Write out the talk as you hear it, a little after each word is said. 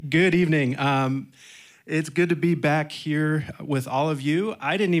Good evening. It's good to be back here with all of you.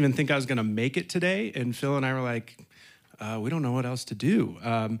 I didn't even think I was going to make it today, and Phil and I were like, we don't know what else to do.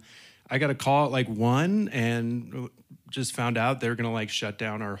 I got a call at like 1 and just found out they're going to like shut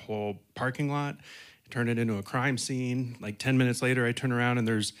down our whole parking lot, turn it into a crime scene. Like 10 minutes later, I turn around and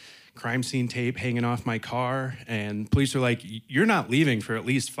there's crime scene tape hanging off my car, and police are like, you're not leaving for at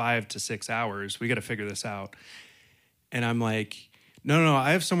least 5 to 6 hours. We got to figure this out. And I'm like, no,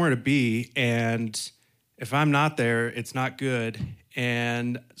 I have somewhere to be, and if I'm not there, it's not good.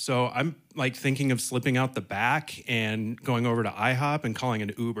 And so I'm like thinking of slipping out the back and going over to IHOP and calling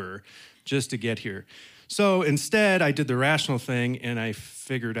an Uber just to get here. So instead, I did the rational thing, and I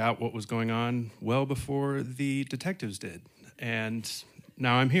figured out what was going on well before the detectives did. And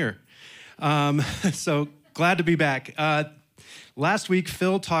now I'm here. So glad to be back. Last week,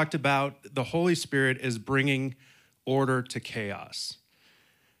 Phil talked about the Holy Spirit is bringing order to chaos.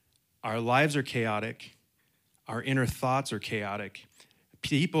 Our lives are chaotic. Our inner thoughts are chaotic.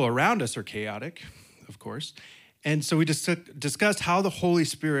 People around us are chaotic, of course. And so we just discussed how the Holy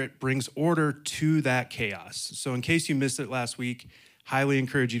Spirit brings order to that chaos. So in case you missed it last week, highly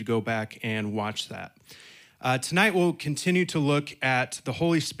encourage you to go back and watch that. Tonight we'll continue to look at the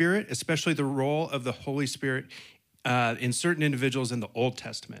Holy Spirit, especially the role of the Holy Spirit in certain individuals in the Old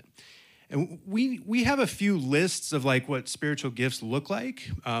Testament. And we have a few lists of like what spiritual gifts look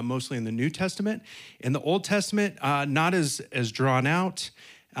like, mostly in the New Testament. In the Old Testament, not as drawn out,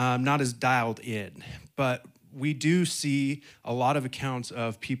 not as dialed in. But we do see a lot of accounts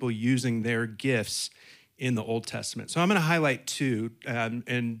of people using their gifts in the Old Testament. So I'm going to highlight two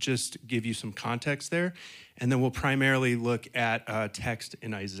and just give you some context there. And then we'll primarily look at a text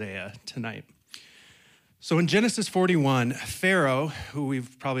in Isaiah tonight. So in Genesis 41, Pharaoh, who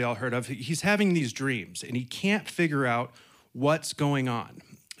we've probably all heard of, he's having these dreams, and he can't figure out what's going on.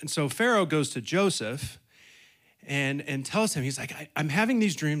 And so Pharaoh goes to Joseph and tells him, he's like, I'm having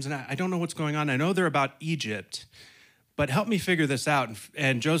these dreams, and I don't know what's going on. I know they're about Egypt, but help me figure this out.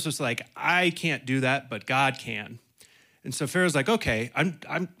 And Joseph's like, I can't do that, but God can. And so Pharaoh's like, okay,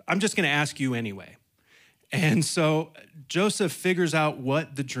 I'm just going to ask you anyway. And so Joseph figures out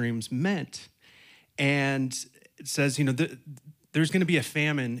what the dreams meant. And it says, there's going to be a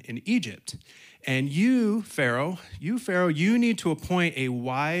famine in Egypt. And you, Pharaoh, you need to appoint a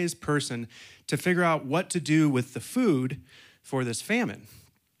wise person to figure out what to do with the food for this famine.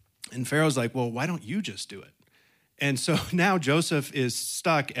 And Pharaoh's like, well, why don't you just do it? And so now Joseph is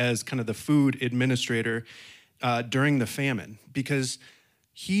stuck as kind of the food administrator during the famine because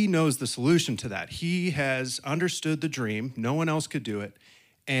he knows the solution to that. He has understood the dream. No one else could do it.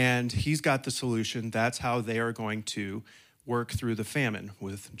 And he's got the solution. That's how they are going to work through the famine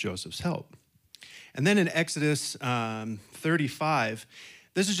with Joseph's help. And then in Exodus 35,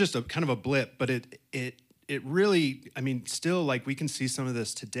 this is just a kind of a blip, but it really, still like we can see some of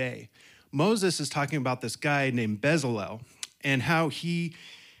this today. Moses is talking about this guy named Bezalel and how he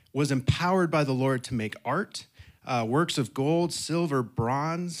was empowered by the Lord to make art, works of gold, silver,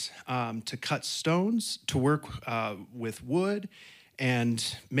 bronze, to cut stones, to work with wood,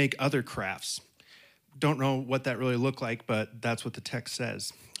 and make other crafts. Don't know what that really looked like, but that's what the text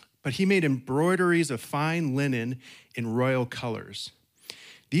says. But he made embroideries of fine linen in royal colors.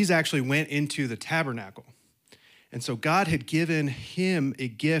 These actually went into the tabernacle. And so God had given him a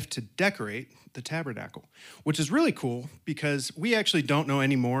gift to decorate the tabernacle, which is really cool because we actually don't know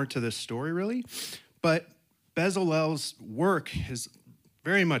any more to this story really, but Bezalel's work has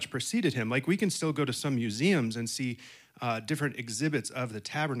very much preceded him. Like we can still go to some museums and see different exhibits of the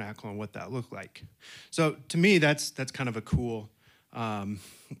tabernacle and what that looked like. So to me, that's kind of a cool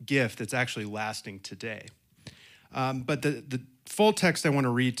gift that's actually lasting today. But the full text I want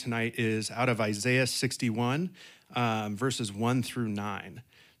to read tonight is out of Isaiah 61, verses 1 through 9.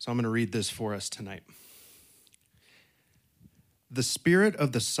 So I'm going to read this for us tonight. The Spirit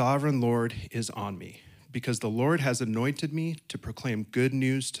of the Sovereign Lord is on me, because the Lord has anointed me to proclaim good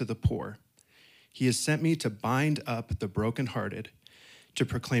news to the poor. He has sent me to bind up the brokenhearted, to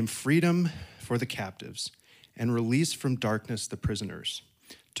proclaim freedom for the captives, and release from darkness the prisoners,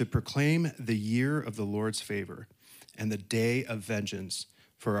 to proclaim the year of the Lord's favor and the day of vengeance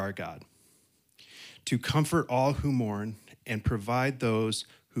for our God, to comfort all who mourn and provide those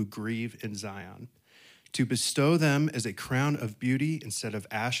who grieve in Zion, to bestow them as a crown of beauty instead of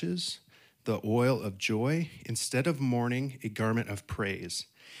ashes, the oil of joy instead of mourning, a garment of praise.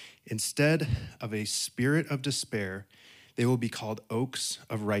 Instead of a spirit of despair, they will be called oaks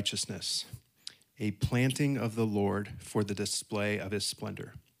of righteousness, a planting of the Lord for the display of his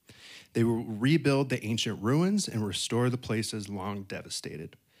splendor. They will rebuild the ancient ruins and restore the places long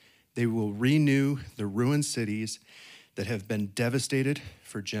devastated. They will renew the ruined cities that have been devastated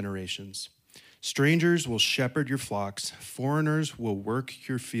for generations. Strangers will shepherd your flocks, foreigners will work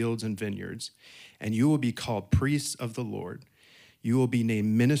your fields and vineyards, and you will be called priests of the Lord. You will be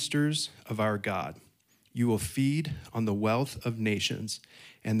named ministers of our God. You will feed on the wealth of nations,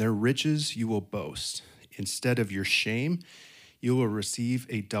 and their riches you will boast. Instead of your shame, you will receive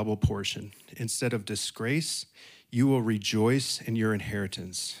a double portion. Instead of disgrace, you will rejoice in your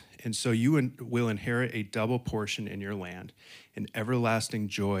inheritance. And so you will inherit a double portion in your land, and everlasting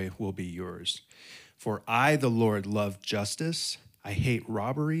joy will be yours. For I, the Lord, love justice. I hate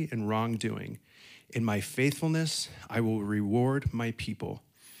robbery and wrongdoing. In my faithfulness, I will reward my people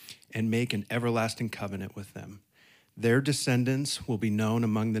and make an everlasting covenant with them. Their descendants will be known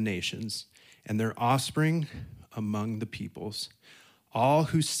among the nations, and their offspring among the peoples. All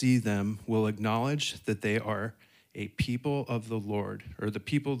who see them will acknowledge that they are a people of the Lord, or the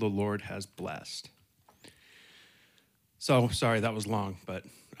people the Lord has blessed. So, sorry, that was long, but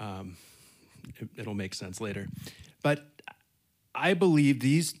it'll make sense later. But I believe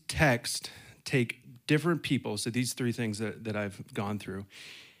these texts take different people, so these three things that I've gone through,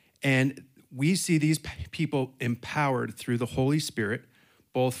 and we see these people empowered through the Holy Spirit,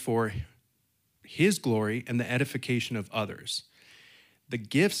 both for his glory and the edification of others. The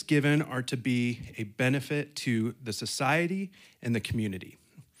gifts given are to be a benefit to the society and the community.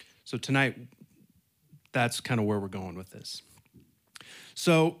 So tonight, that's kind of where we're going with this.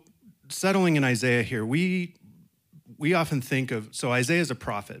 So settling in Isaiah here, we often think of, so Isaiah is a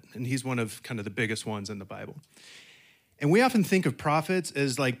prophet, and he's one of kind of the biggest ones in the Bible. And we often think of prophets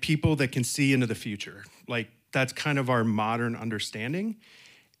as like people that can see into the future. Like that's kind of our modern understanding.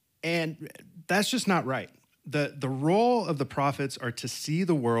 And that's just not right. The role of the prophets are to see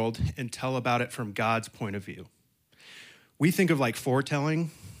the world and tell about it from God's point of view. We think of like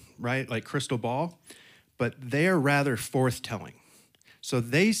foretelling, right? Like crystal ball, but they are rather forthtelling. So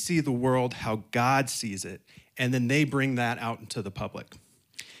they see the world how God sees it, and then they bring that out into the public.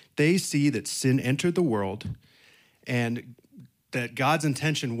 They see that sin entered the world and that God's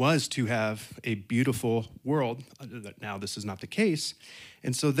intention was to have a beautiful world. Now, this is not the case.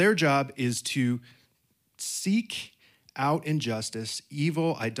 And so their job is to seek out injustice,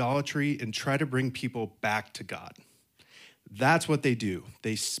 evil, idolatry, and try to bring people back to God. That's what they do.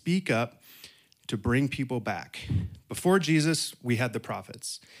 They speak up to bring people back. Before Jesus, we had the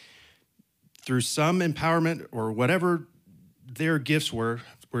prophets. Through some empowerment or whatever their gifts were,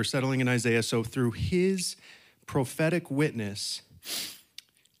 we're settling in Isaiah. So through his prophetic witness,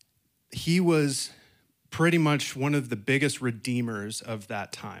 he was pretty much one of the biggest redeemers of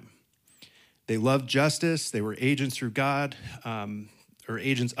that time. They loved justice. They were agents through God, or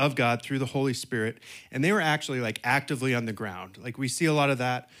agents of God through the Holy Spirit. And they were actually like actively on the ground. Like we see a lot of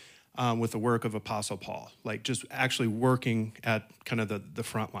that with the work of Apostle Paul, like just actually working at kind of the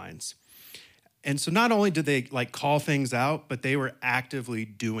front lines. And so not only did they like call things out, but they were actively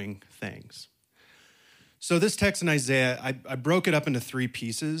doing things. So this text in Isaiah, I broke it up into three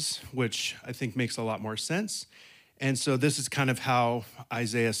pieces, which I think makes a lot more sense. And so this is kind of how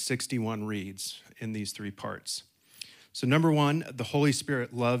Isaiah 61 reads in these three parts. So number one, the Holy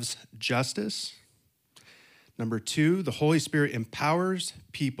Spirit loves justice. Number two, the Holy Spirit empowers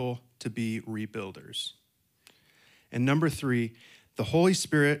people to be rebuilders. And number three, the Holy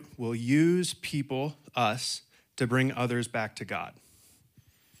Spirit will use people, us, to bring others back to God.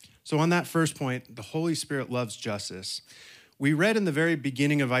 So on that first point, the Holy Spirit loves justice. We read in the very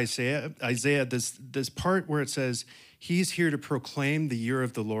beginning of Isaiah this part where it says, he's here to proclaim the year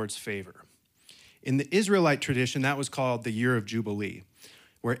of the Lord's favor. In the Israelite tradition, that was called the year of Jubilee,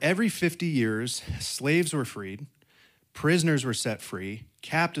 where every 50 years, slaves were freed, prisoners were set free,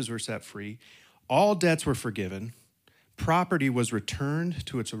 captives were set free, all debts were forgiven, property was returned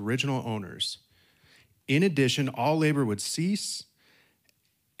to its original owners. In addition, all labor would cease,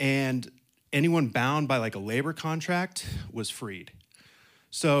 and anyone bound by like a labor contract was freed.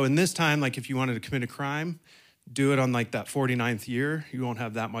 So in this time, like if you wanted to commit a crime, do it on like that 49th year, you won't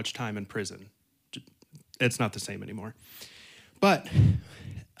have that much time in prison. It's not the same anymore. But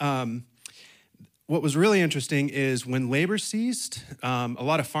what was really interesting is when labor ceased, a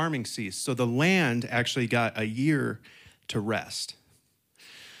lot of farming ceased. So the land actually got a year to rest.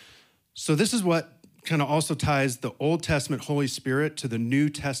 So this is what kind of also ties the Old Testament Holy Spirit to the New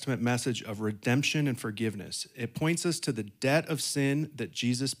Testament message of redemption and forgiveness. It points us to the debt of sin that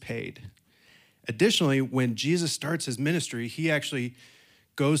Jesus paid. Additionally, when Jesus starts his ministry, he actually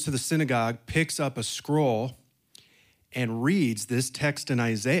goes to the synagogue, picks up a scroll, and reads this text in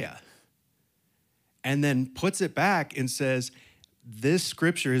Isaiah, and then puts it back and says, this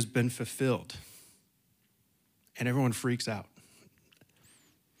scripture has been fulfilled. And everyone freaks out.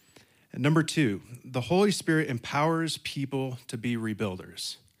 And number 2, the Holy Spirit empowers people to be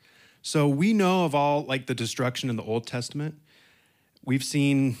rebuilders. So we know of all like the destruction in the Old Testament. We've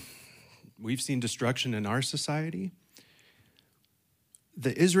seen destruction in our society.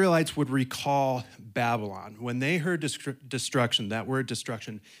 The Israelites would recall Babylon. When they heard destruction, that word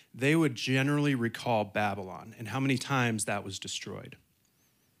destruction, they would generally recall Babylon and how many times that was destroyed.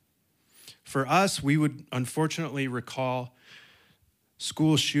 For us, we would unfortunately recall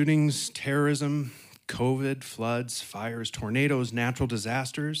school shootings, terrorism, COVID, floods, fires, tornadoes, natural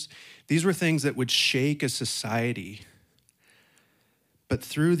disasters. These were things that would shake a society. But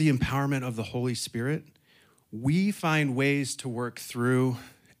through the empowerment of the Holy Spirit, we find ways to work through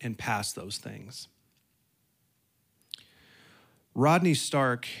and past those things. Rodney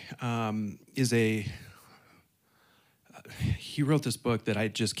Stark he wrote this book that I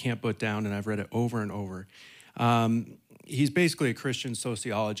just can't put down, and I've read it over and over. He's basically a Christian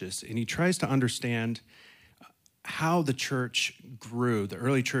sociologist, and he tries to understand how the church grew, the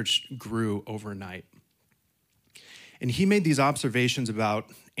early church grew overnight. And he made these observations about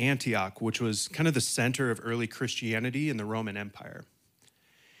Antioch, which was kind of the center of early Christianity in the Roman Empire.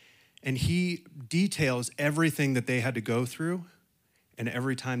 And he details everything that they had to go through and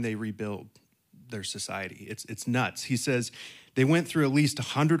every time they rebuild their society. It's nuts. He says they went through at least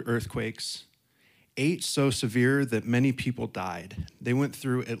 100 earthquakes, 8 so severe that many people died. They went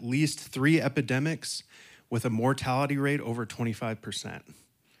through at least 3 epidemics with a mortality rate over 25%.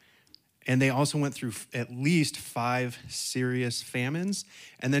 And they also went through at least 5 serious famines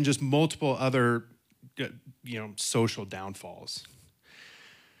and then just multiple other, social downfalls.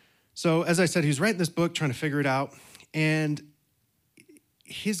 So as I said, he's writing this book, trying to figure it out. And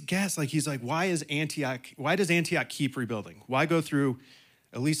his guess, he's like, why does Antioch keep rebuilding? Why go through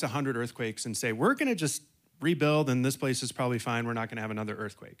at least 100 earthquakes and say, we're going to just rebuild and this place is probably fine. We're not going to have another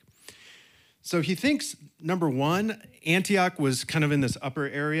earthquake. So he thinks, number 1, Antioch was kind of in this upper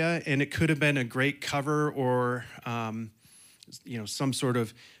area, and it could have been a great cover or, some sort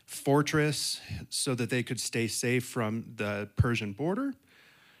of fortress so that they could stay safe from the Persian border.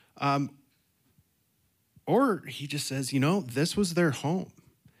 Or he just says, this was their home,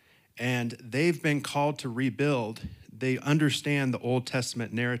 and they've been called to rebuild. They understand the Old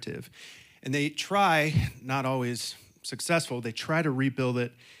Testament narrative, and they try, not always successful, they try to rebuild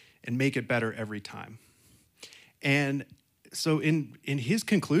it and make it better every time. And so in his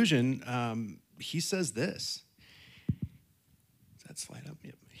conclusion, he says this. Does that slide up?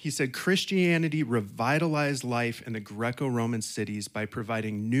 Yep. He said, Christianity revitalized life in the Greco-Roman cities by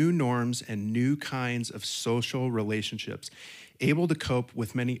providing new norms and new kinds of social relationships, able to cope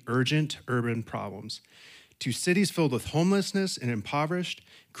with many urgent urban problems. To cities filled with homelessness and impoverished,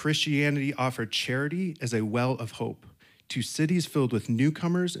 Christianity offered charity as a well of hope. To cities filled with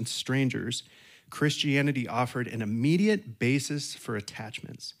newcomers and strangers, Christianity offered an immediate basis for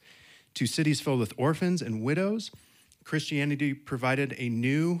attachments. To cities filled with orphans and widows, Christianity provided a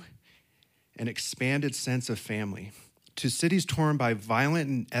new and expanded sense of family. To cities torn by violent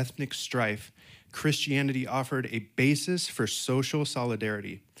and ethnic strife, Christianity offered a basis for social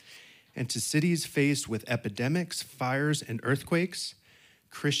solidarity. And to cities faced with epidemics, fires, and earthquakes,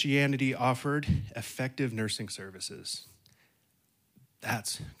 Christianity offered effective nursing services.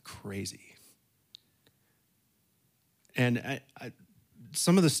 That's crazy. And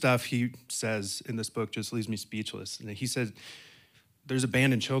some of the stuff he says in this book just leaves me speechless. And he said there's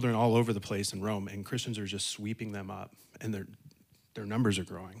abandoned children all over the place in Rome, and Christians are just sweeping them up, and their numbers are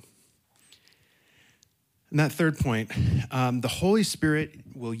growing. And that third point, the Holy Spirit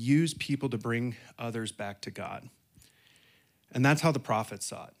will use people to bring others back to God. And that's how the prophets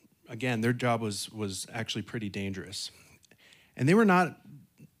saw it. Again, their job was actually pretty dangerous. And they were not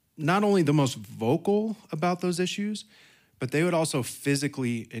only the most vocal about those issues, but they would also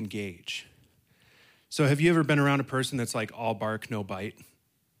physically engage. So have you ever been around a person that's like all bark, no bite?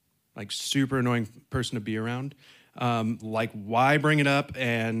 Like super annoying person to be around? Why bring it up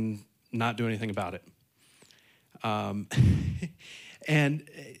and not do anything about it? And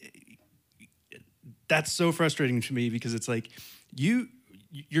that's so frustrating to me because it's like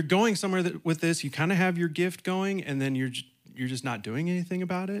you're going somewhere with this, you kind of have your gift going, and then you're just not doing anything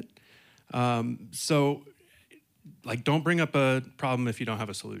about it. So don't bring up a problem if you don't have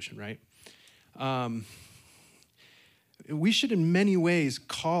a solution, right? We should in many ways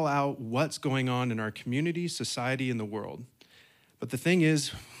call out what's going on in our community, society, and the world. But the thing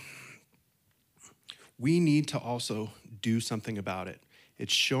is, we need to also do something about it.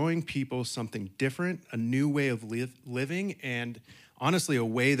 It's showing people something different, a new way of living, and honestly, a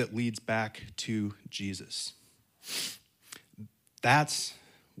way that leads back to Jesus. That's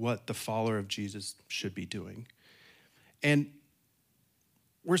what the follower of Jesus should be doing. And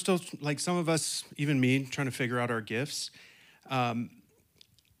we're still, like some of us, even me, trying to figure out our gifts. I've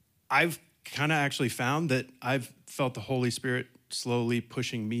kind of actually found that I've felt the Holy Spirit slowly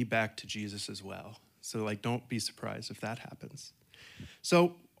pushing me back to Jesus as well. So don't be surprised if that happens.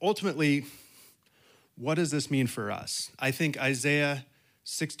 So ultimately, what does this mean for us? I think Isaiah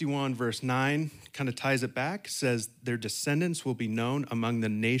 61 verse 9 kind of ties it back, says their descendants will be known among the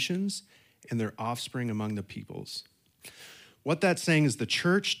nations and their offspring among the peoples. What that's saying is the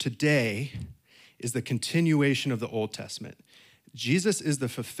church today is the continuation of the Old Testament. Jesus is the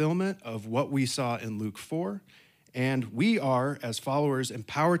fulfillment of what we saw in Luke 4, and we are, as followers,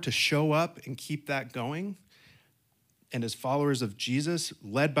 empowered to show up and keep that going. And as followers of Jesus,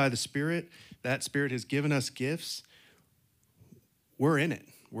 led by the Spirit, that Spirit has given us gifts. We're in it.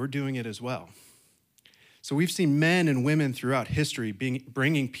 We're doing it as well. So we've seen men and women throughout history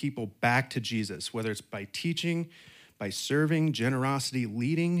bringing people back to Jesus, whether it's by teaching, by serving, generosity,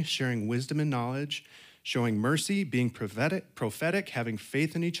 leading, sharing wisdom and knowledge, showing mercy, being prophetic, having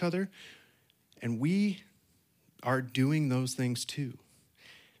faith in each other. And we are doing those things too.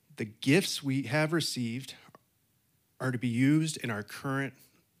 The gifts we have received are to be used in our current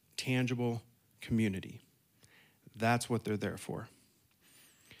tangible community. That's what they're there for.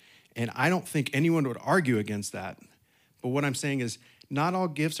 And I don't think anyone would argue against that. But what I'm saying is not all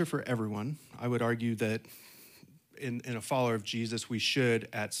gifts are for everyone. I would argue that in a follower of Jesus, we should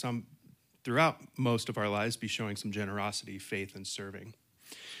throughout most of our lives be showing some generosity, faith, and serving.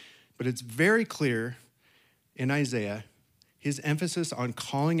 But it's very clear in Isaiah, his emphasis on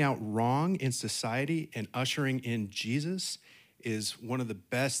calling out wrong in society and ushering in Jesus is one of the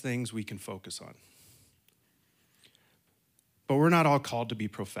best things we can focus on. But we're not all called to be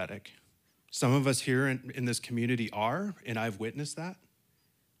prophetic. Some of us here in this community are, and I've witnessed that.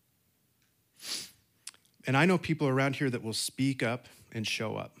 And I know people around here that will speak up and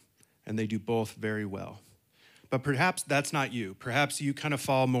show up, and they do both very well. But perhaps that's not you. Perhaps you kind of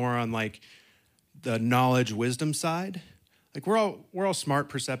fall more on the knowledge, wisdom side. We're all smart,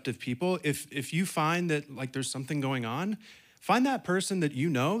 perceptive people. If you find that there's something going on, find that person that you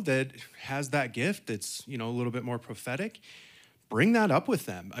know that has that gift that's a little bit more prophetic. Bring that up with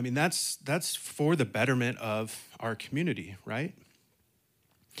them. I mean, that's for the betterment of our community, right?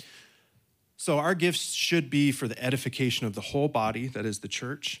 So our gifts should be for the edification of the whole body, that is the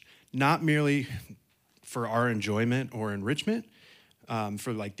church, not merely for our enjoyment or enrichment,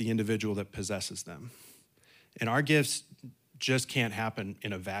 for the individual that possesses them. And our gifts just can't happen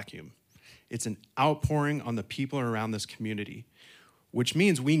in a vacuum. It's an outpouring on the people around this community, which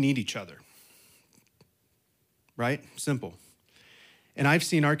means we need each other, right? Simple. And I've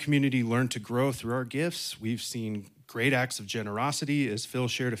seen our community learn to grow through our gifts. We've seen great acts of generosity, as Phil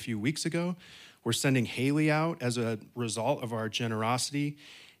shared a few weeks ago. We're sending Haley out as a result of our generosity,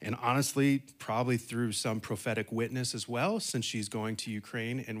 and honestly, probably through some prophetic witness as well, since she's going to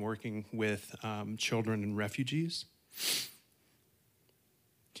Ukraine and working with children and refugees.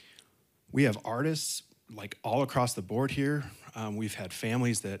 We have artists all across the board here. We've had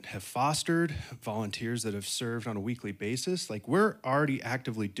families that have fostered, volunteers that have served on a weekly basis. We're already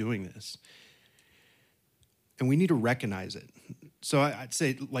actively doing this. And we need to recognize it. So I'd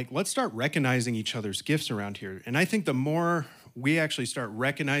say, let's start recognizing each other's gifts around here. And I think the more we actually start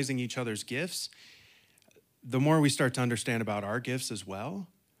recognizing each other's gifts, the more we start to understand about our gifts as well,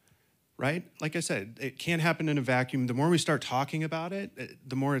 right? Like I said, it can't happen in a vacuum. The more we start talking about it,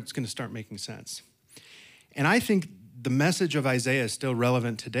 the more it's going to start making sense. And I think the message of Isaiah is still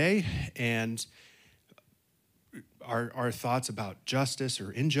relevant today, and our thoughts about justice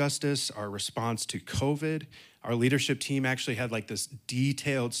or injustice, our response to COVID. Our leadership team actually had this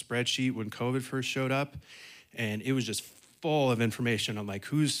detailed spreadsheet when COVID first showed up, and it was just full of information on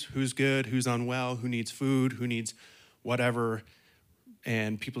who's good, who's unwell, who needs food, who needs whatever,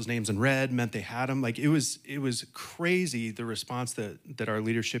 and people's names in red meant they had them. It was crazy, the response that our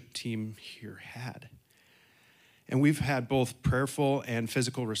leadership team here had. And we've had both prayerful and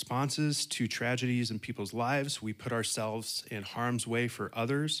physical responses to tragedies in people's lives. We put ourselves in harm's way for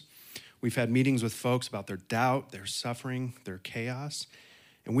others. We've had meetings with folks about their doubt, their suffering, their chaos,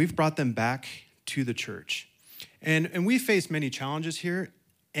 and we've brought them back to the church. And we faced many challenges here,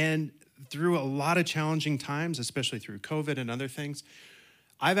 and through a lot of challenging times, especially through COVID and other things,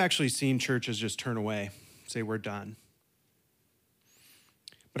 I've actually seen churches just turn away, say, we're done.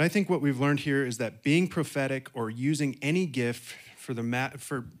 But I think what we've learned here is that being prophetic or using any gift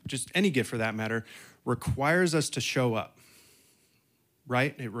for just any gift for that matter, requires us to show up,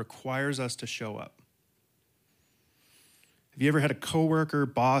 right? It requires us to show up. Have you ever had a coworker,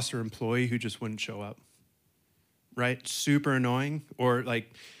 boss, or employee who just wouldn't show up? Right? Super annoying. Or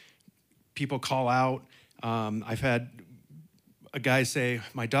like people call out. I've had a guy say,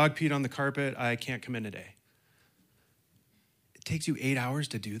 my dog peed on the carpet, I can't come in today. It takes you 8 hours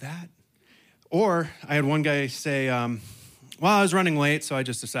to do that? Or I had one guy say, well, I was running late, so I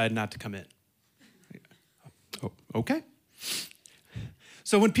just decided not to come in. Oh, okay.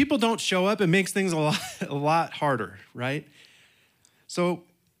 So when people don't show up, it makes things a lot harder, right? So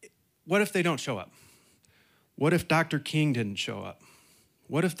what if they don't show up? What if Dr. King didn't show up?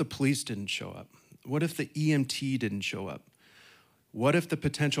 What if the police didn't show up? What if the EMT didn't show up? What if the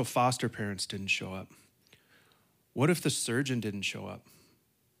potential foster parents didn't show up? What if the surgeon didn't show up?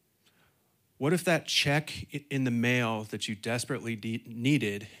 What if that check in the mail that you desperately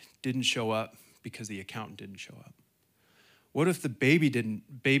needed didn't show up because the accountant didn't show up? What if the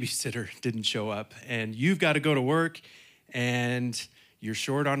babysitter didn't show up and you've got to go to work and you're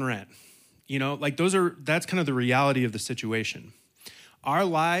short on rent? You know, like that's kind of the reality of the situation. Our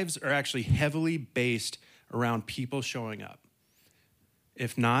lives are actually heavily based around people showing up.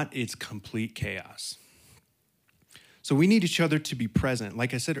 If not, it's complete chaos. So we need each other to be present.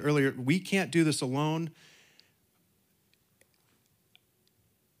 Like I said earlier, we can't do this alone.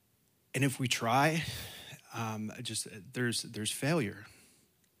 And if we try, there's failure.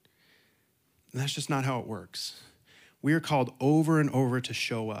 And that's just not how it works. We are called over and over to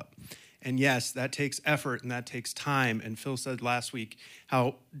show up. And yes, that takes effort and that takes time. And Phil said last week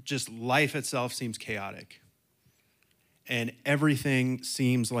how just life itself seems chaotic. And everything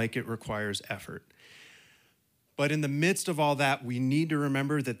seems like it requires effort. But in the midst of all that, we need to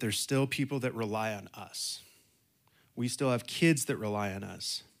remember that there's still people that rely on us. We still have kids that rely on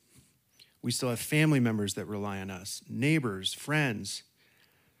us. We still have family members that rely on us, neighbors, friends.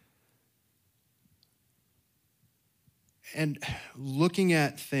 And looking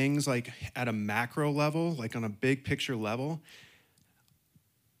at things like at a macro level, like on a big picture level,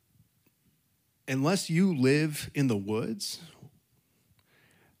 unless you live in the woods,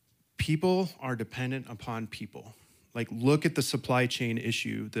 people are dependent upon people. Like, look at the supply chain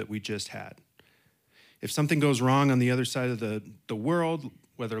issue that we just had. If something goes wrong on the other side of the world,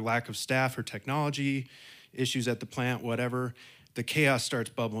 whether lack of staff or technology, issues at the plant, whatever, the chaos starts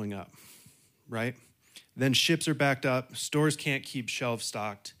bubbling up, right? Then ships are backed up, stores can't keep shelves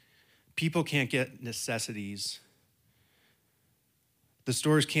stocked, people can't get necessities. The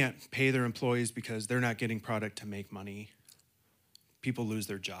stores can't pay their employees because they're not getting product to make money. People lose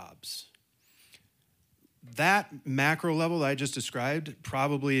their jobs. That macro level that I just described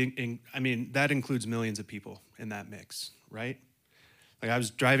that includes millions of people in that mix, right? Like I was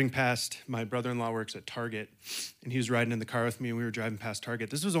driving past, my brother-in-law works at Target, and he was riding in the car with me, and we were driving past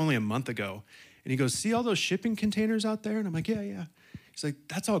Target. This was only a month ago. And he goes, see all those shipping containers out there? And I'm like, yeah. He's like,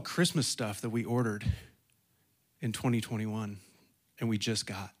 that's all Christmas stuff that we ordered in 2021 and we just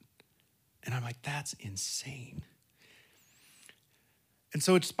got. And I'm like, that's insane. And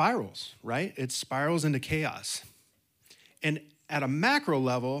so it spirals, right? It spirals into chaos. And at a macro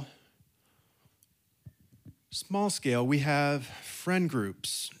level, small scale, we have friend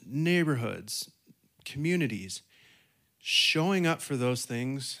groups, neighborhoods, communities. Showing up for those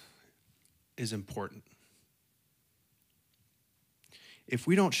things is important. If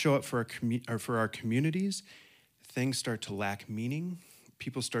we don't show up for our communities, things start to lack meaning.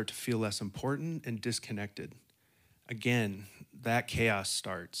 People start to feel less important and disconnected. Again, that chaos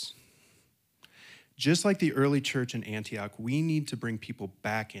starts. Just like the early church in Antioch, we need to bring people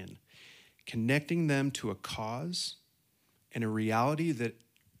back in, connecting them to a cause and a reality that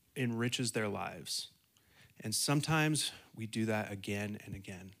enriches their lives. And sometimes we do that again and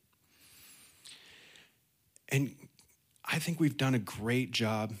again. And I think we've done a great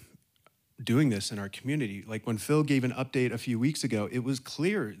job doing this in our community. Like when Phil gave an update a few weeks ago, it was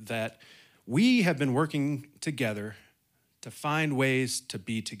clear that we have been working together to find ways to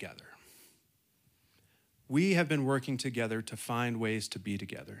be together. We have been working together to find ways to be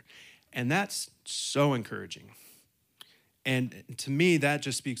together. And that's so encouraging. And to me, that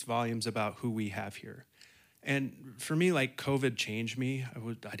just speaks volumes about who we have here. And for me, like COVID changed me.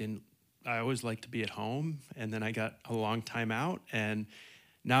 I always liked to be at home, and then I got a long time out, and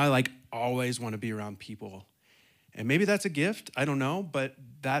now I always want to be around people. And maybe that's a gift, I don't know, but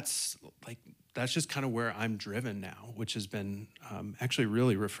that's just kind of where I'm driven now, which has been actually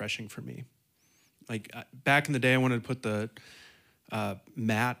really refreshing for me. Back in the day, I wanted to put the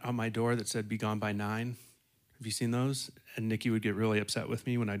mat on my door that said "Be gone by 9." Have you seen those? And Nikki would get really upset with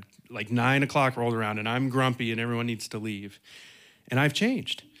me when I'd like 9 o'clock rolled around and I'm grumpy and everyone needs to leave. And I've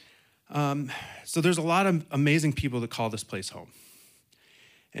changed. So there's a lot of amazing people that call this place home.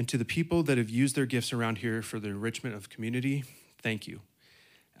 And to the people that have used their gifts around here for the enrichment of community, thank you.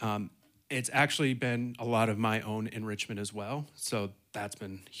 It's actually been a lot of my own enrichment as well. So that's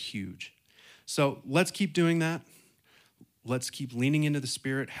been huge. So let's keep doing that. Let's keep leaning into the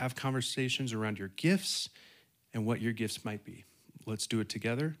Spirit, have conversations around your gifts and what your gifts might be. Let's do it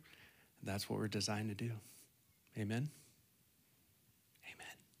together. That's what we're designed to do. Amen. Amen.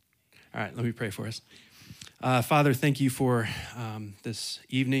 All right, let me pray for us. Father, thank you for this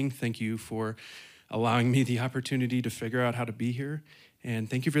evening. Thank you for allowing me the opportunity to figure out how to be here. And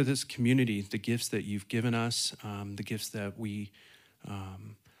thank you for this community, the gifts that you've given us, the gifts that we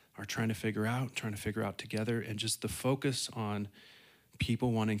are trying to figure out together. And just the focus on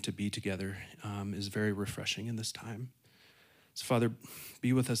people wanting to be together is very refreshing in this time. So, Father,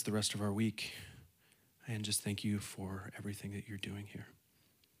 be with us the rest of our week. And just thank you for everything that you're doing here.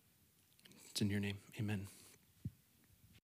 It's in your name. Amen.